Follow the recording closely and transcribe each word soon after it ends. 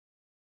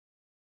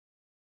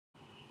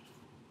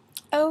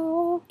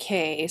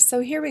Okay,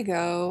 so here we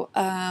go.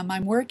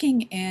 I'm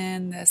working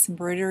in this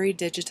embroidery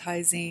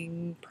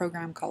digitizing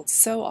program called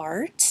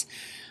SewArt,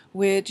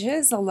 which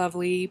is a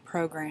lovely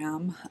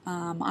program.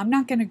 I'm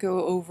not going to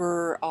go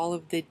over all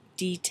of the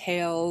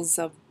details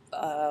of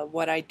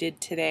what I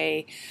did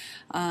today.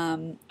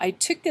 I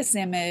took this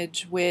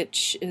image,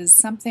 which is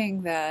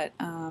something that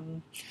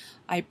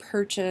I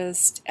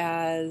purchased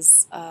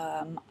as,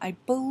 I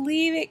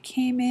believe it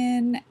came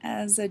in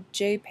as a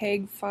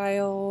JPEG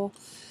file.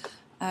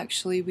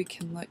 Actually, we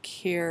can look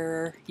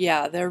here.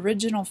 Yeah, the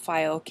original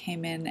file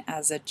came in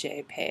as a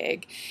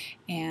JPEG,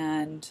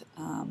 and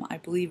I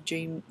believe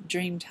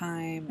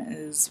Dreamtime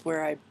is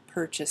where I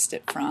purchased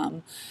it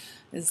from,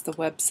 is the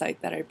website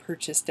that I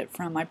purchased it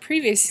from. I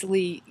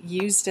previously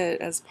used it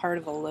as part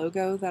of a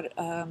logo that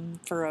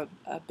for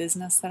a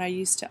business that I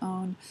used to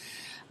own,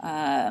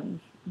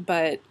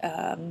 but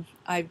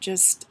I've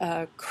just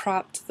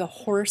cropped the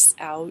horse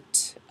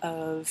out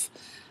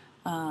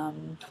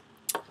um,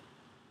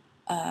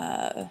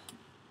 uh,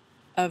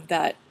 of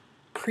that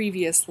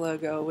previous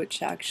logo,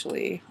 which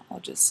actually I'll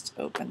just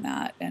open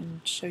that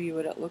and show you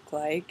what it looked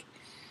like.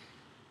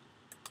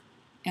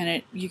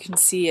 And you can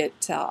see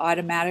it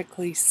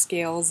automatically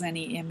scales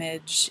any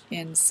image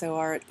in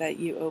SewArt that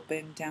you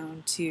open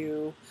down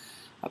to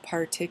a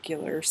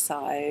particular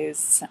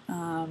size.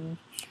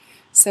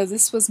 So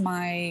this was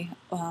my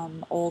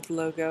old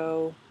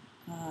logo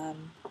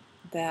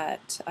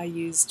that I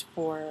used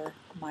for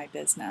my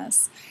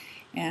business.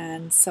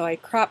 And so I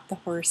cropped the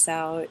horse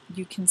out.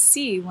 You can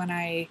see when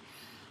I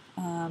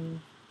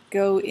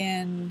go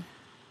in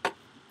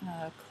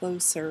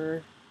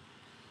closer,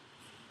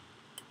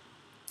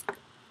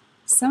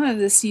 some of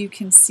this you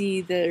can see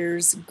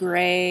there's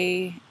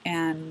gray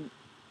and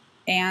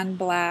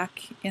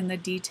black in the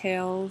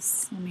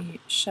details. Let me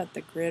shut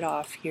the grid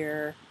off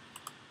here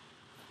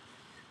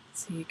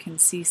so you can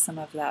see some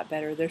of that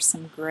better. There's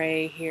some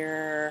gray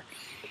here,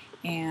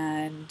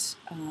 and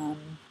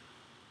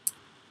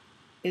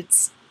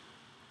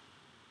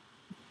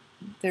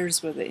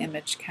there's where the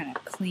image kind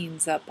of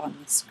cleans up on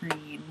the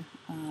screen.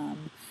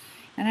 And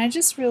I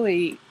just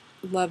really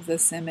love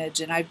this image,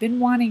 and I've been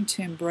wanting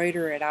to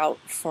embroider it out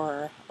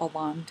for a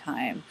long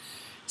time.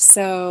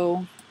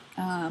 So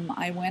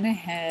I went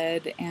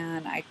ahead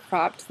and I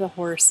cropped the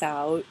horse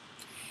out,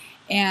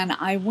 and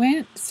I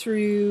went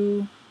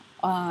through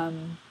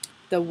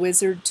the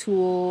wizard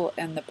tool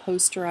and the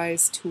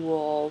posterize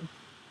tool,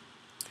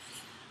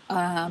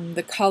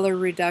 the color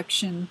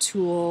reduction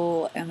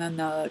tool, and then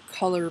the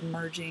color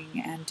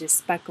merging and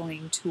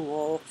despeckling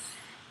tool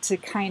to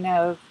kind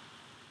of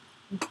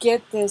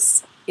get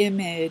this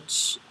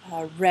image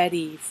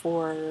ready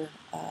for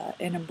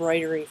an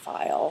embroidery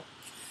file.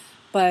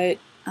 But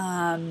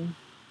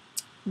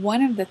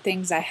one of the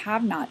things I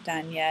have not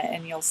done yet,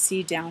 and you'll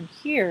see down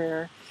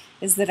here,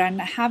 is that I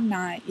have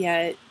not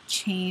yet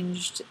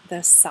changed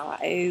the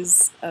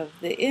size of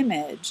the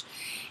image.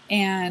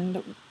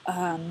 And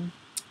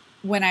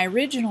when I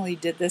originally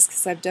did this,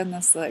 because I've done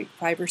this like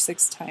 5 or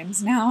 6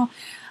 times now,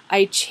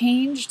 I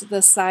changed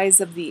the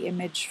size of the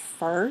image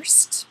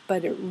first,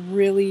 but it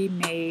really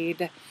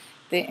made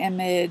the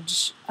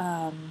image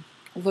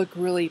look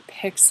really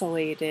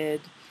pixelated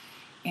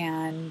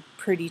and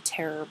pretty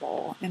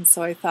terrible. And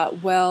so I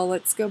thought, well,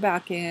 let's go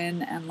back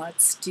in and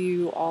let's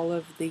do all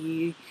of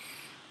the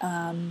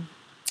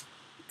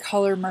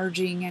color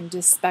merging and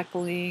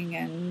despeckling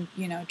and,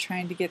 you know,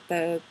 trying to get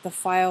the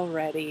file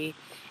ready,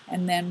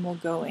 and then we'll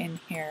go in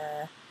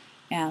here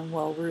and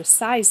we'll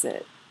resize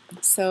it.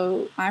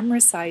 So I'm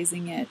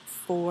resizing it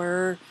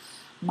for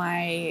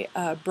my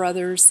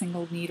brother's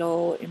single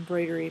needle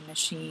embroidery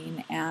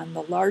machine, and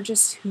the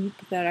largest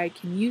hoop that I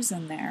can use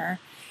in there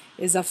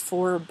is a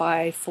 4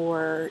 by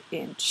 4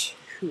 inch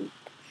hoop.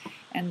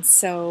 And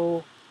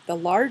so the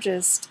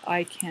largest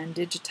I can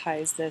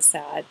digitize this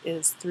at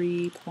is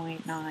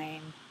 3.9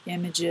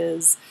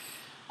 images,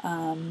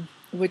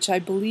 which I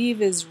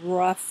believe is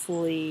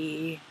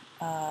roughly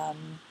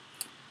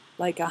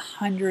like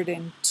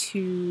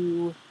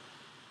 102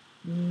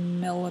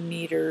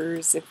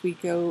 millimeters. If we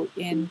go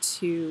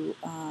into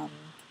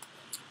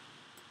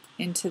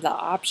the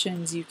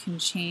options, you can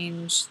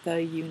change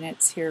the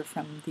units here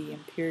from the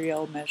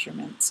imperial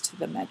measurements to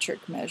the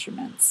metric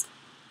measurements.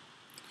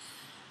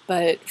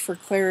 But for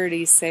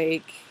clarity's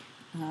sake,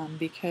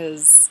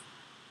 because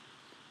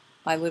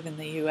I live in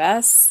the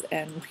US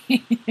and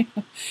we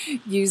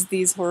use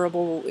these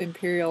horrible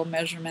imperial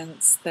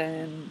measurements,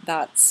 then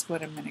that's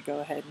what I'm going to go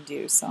ahead and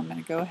do. So I'm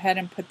going to go ahead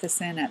and put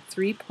this in at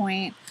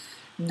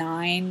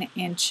 3.9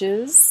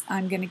 inches.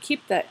 I'm going to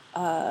keep the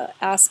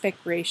aspect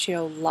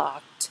ratio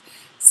locked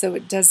so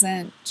it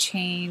doesn't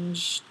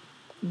change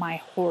my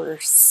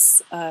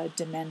horse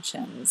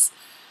dimensions.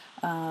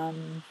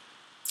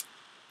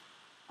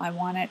 I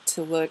want it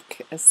to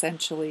look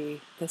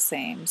essentially the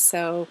same.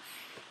 So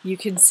you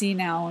can see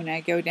now when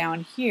I go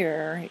down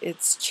here,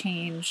 it's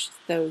changed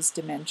those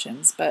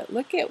dimensions. But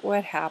look at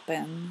what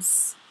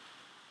happens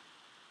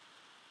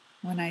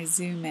when I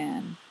zoom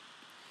in.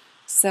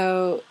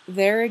 So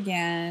there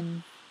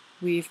again,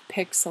 we've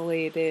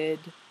pixelated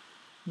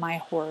my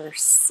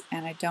horse,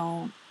 and I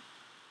don't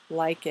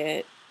like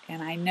it,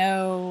 and I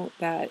know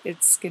that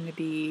it's going to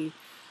be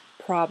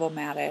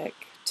problematic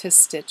to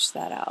stitch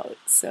that out.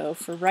 So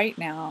for right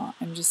now,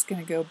 I'm just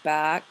going to go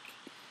back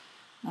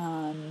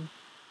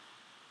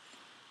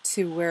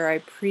to where I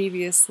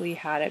previously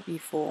had it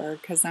before,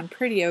 because I'm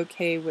pretty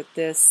okay with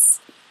this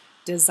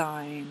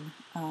design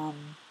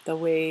the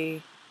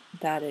way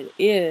that it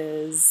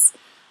is.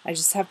 I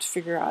just have to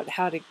figure out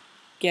how to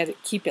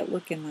keep it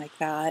looking like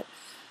that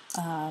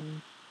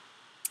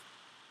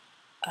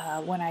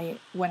when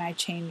I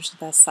change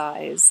the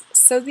size.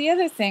 So the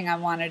other thing I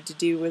wanted to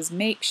do was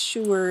make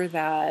sure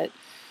that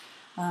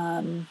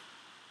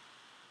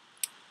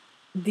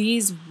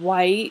these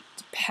white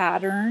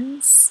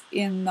patterns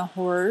in the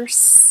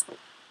horse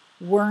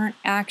weren't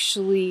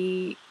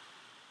actually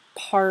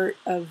part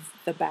of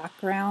the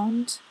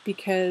background,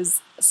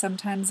 because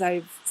sometimes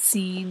I've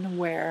seen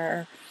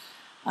where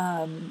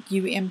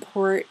you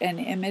import an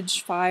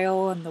image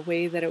file and the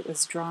way that it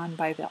was drawn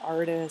by the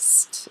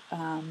artist,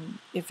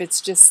 if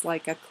it's just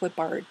like a clip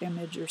art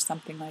image or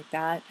something like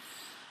that,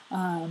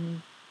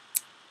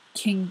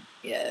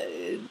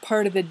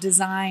 part of the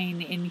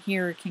design in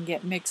here can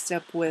get mixed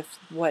up with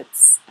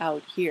what's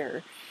out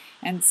here.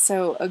 And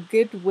so a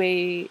good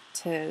way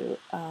to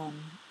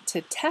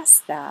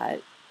test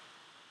that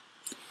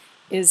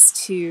is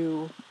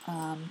to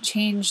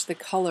change the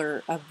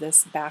color of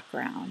this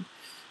background.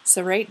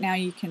 So right now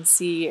you can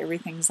see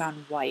everything's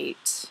on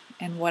white,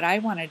 and what I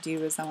want to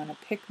do is I want to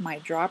pick my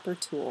dropper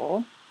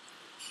tool,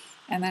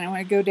 and then I want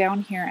to go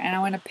down here and I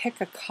want to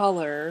pick a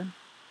color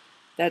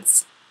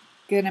that's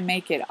going to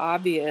make it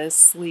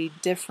obviously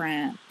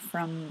different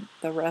from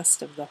the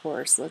rest of the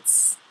horse.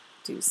 Let's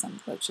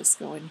just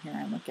go in here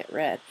and look at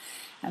red,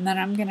 and then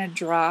I'm going to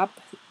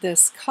drop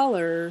this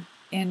color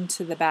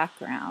into the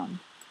background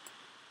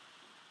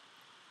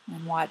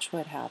and watch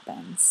what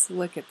happens.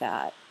 Look at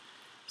that.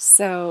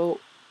 So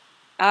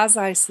as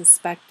I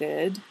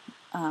suspected,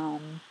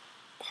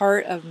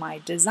 part of my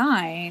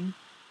design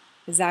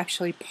is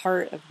actually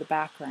part of the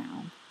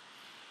background,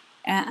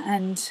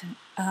 and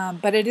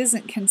but it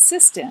isn't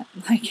consistent.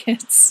 Like,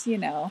 it's,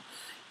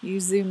 you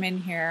zoom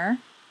in here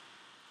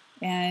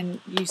and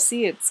you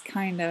see it's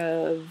kind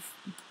of,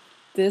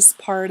 this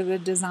part of the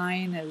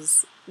design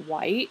is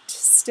white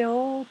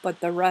still,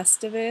 but the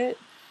rest of it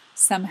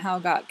somehow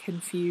got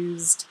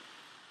confused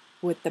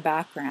with the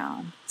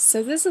background.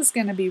 So this is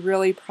going to be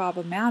really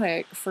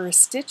problematic for a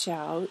stitch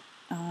out,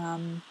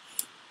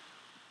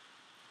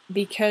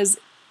 because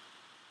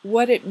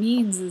what it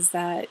means is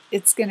that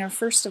it's going to,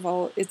 first of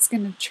all, it's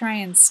going to try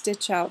and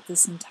stitch out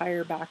this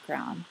entire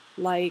background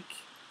like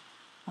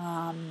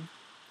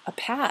a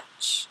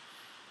patch,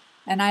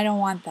 and I don't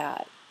want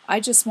that. I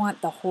just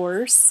want the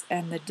horse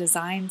and the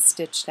design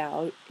stitched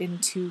out in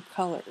two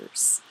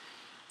colors.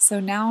 So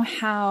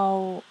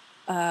now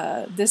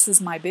this is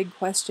my big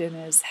question,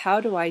 is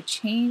how do I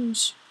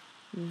change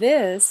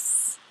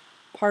this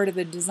part of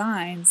the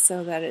design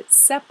so that it's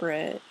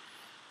separate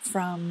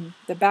from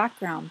the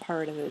background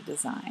part of the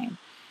design?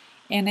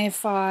 And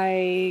if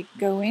I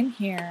go in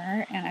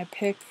here and I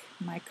pick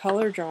my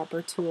color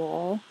dropper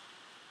tool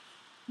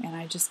and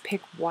I just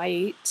pick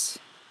white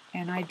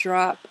and I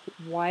drop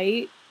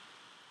white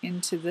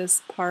into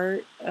this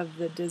part of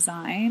the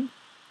design,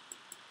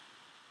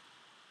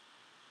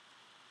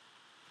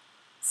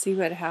 see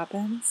what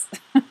happens?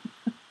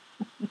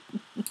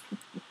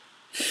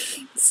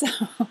 So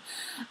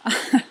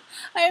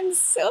I'm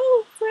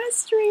so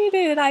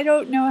frustrated. I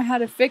don't know how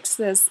to fix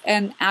this,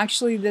 and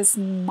actually this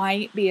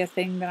might be a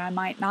thing that I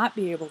might not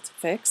be able to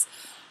fix,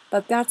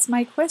 but that's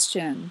my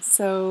question.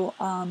 So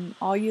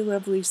all you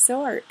lovely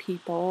SewArt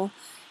people,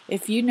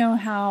 if you know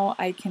how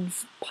I can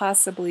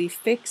possibly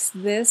fix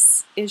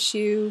this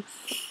issue,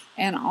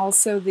 and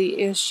also the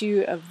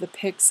issue of the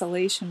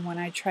pixelation when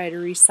I try to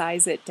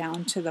resize it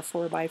down to the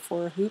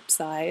 4x4 hoop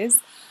size,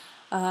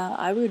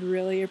 I would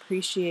really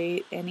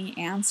appreciate any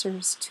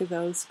answers to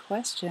those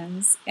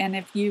questions. And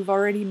if you've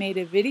already made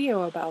a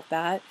video about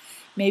that,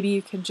 maybe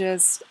you can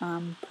just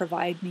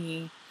provide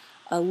me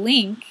a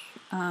link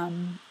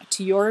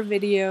to your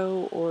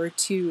video or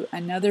to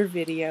another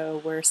video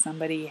where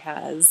somebody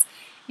has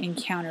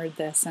encountered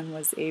this and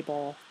was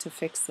able to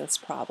fix this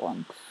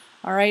problem.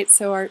 All right,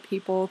 SewArt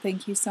people,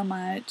 thank you so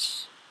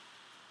much.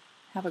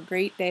 Have a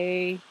great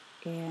day,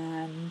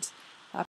 and